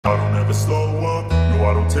never slow up, no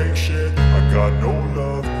I don't take shit. I got no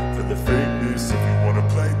love for the fakeness. If you wanna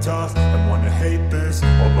play tough and wanna hate this,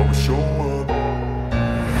 I'll always show up.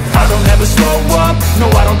 I don't ever slow up,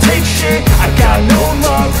 no I don't take shit. I got no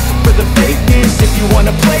love for the fakeness. If you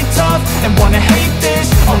wanna play tough and wanna hate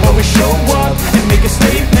this, I'll always show up and make a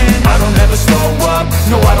statement. I don't ever slow up,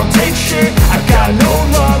 no I don't take shit. I got no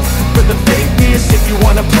love for the fakeness. If you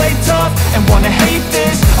wanna play tough and wanna hate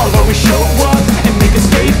this, I'll always show up and make a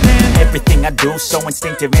statement. Everything I do so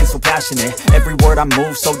instinctive and so passionate. Every word I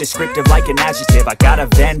move so descriptive like an adjective. I got a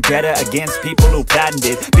vendetta against people who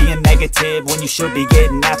patented being negative when you should be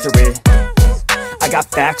getting after it. I got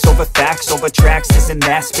facts over tracks, this and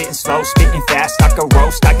that. Spitting slow, spitting fast. I could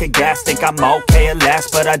roast, I could gas. Think I'm okay at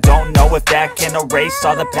last, but I don't know if that can erase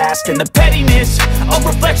all the past. And the pettiness, a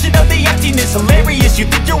reflection of the emptiness. Hilarious, you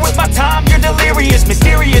think you're worth my time, you're delirious.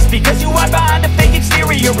 Mysterious, because you hide behind a fake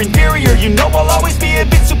exterior. Inferior, you know I'll always be a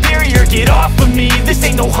bit superior. Get off of me, this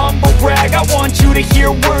ain't no humble brag. I want you to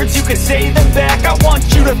hear words, you can say them back. I want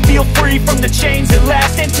you to feel free from the chains at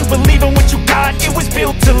last, and to believe in what you got, it was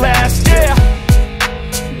built to last, yeah.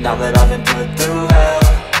 Now that I've been put through hell,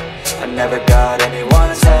 I never got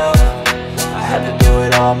anyone's help. I had to do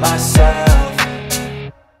it all myself.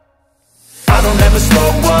 I don't ever slow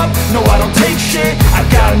up, no I don't take shit. I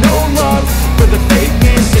got no love for the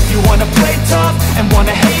fakeness. If you wanna play tough and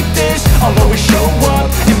wanna hate this, I'll always show up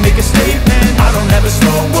and make a statement. I don't ever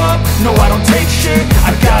slow up, no I don't take shit.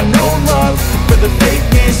 I got no love for the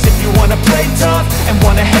fakeness. If you wanna play tough and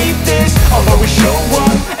wanna hate this, I'll always show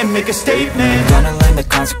up and make a statement. Gonna learn the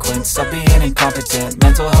consequence of being incompetent.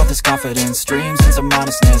 Mental health is confidence, dreams and some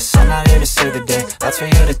modestness. I'm not here to save the day, that's for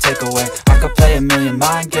you to take away. I could play a million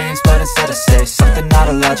mind games, but instead I say something not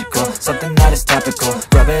illogical, something that is topical.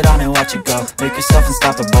 Rub it on and watch it go, make yourself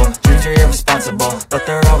unstoppable. Dreams are irresponsible, but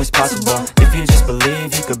they're always possible. If you just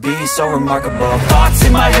believe, you could be so remarkable. Thoughts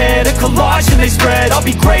in my head, a collage and they spread. I'll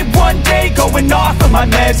be great one day, going off of my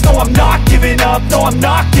meds. No, I'm not giving up, no, I'm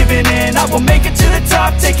not giving in. I will make it to the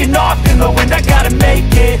top, taking off in the wind. I gotta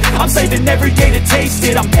make it, I'm saving every day to taste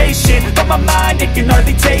it. I'm patient, but my mind, it can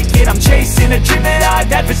hardly take it. I'm chasing a dream that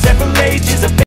I've had for several ages.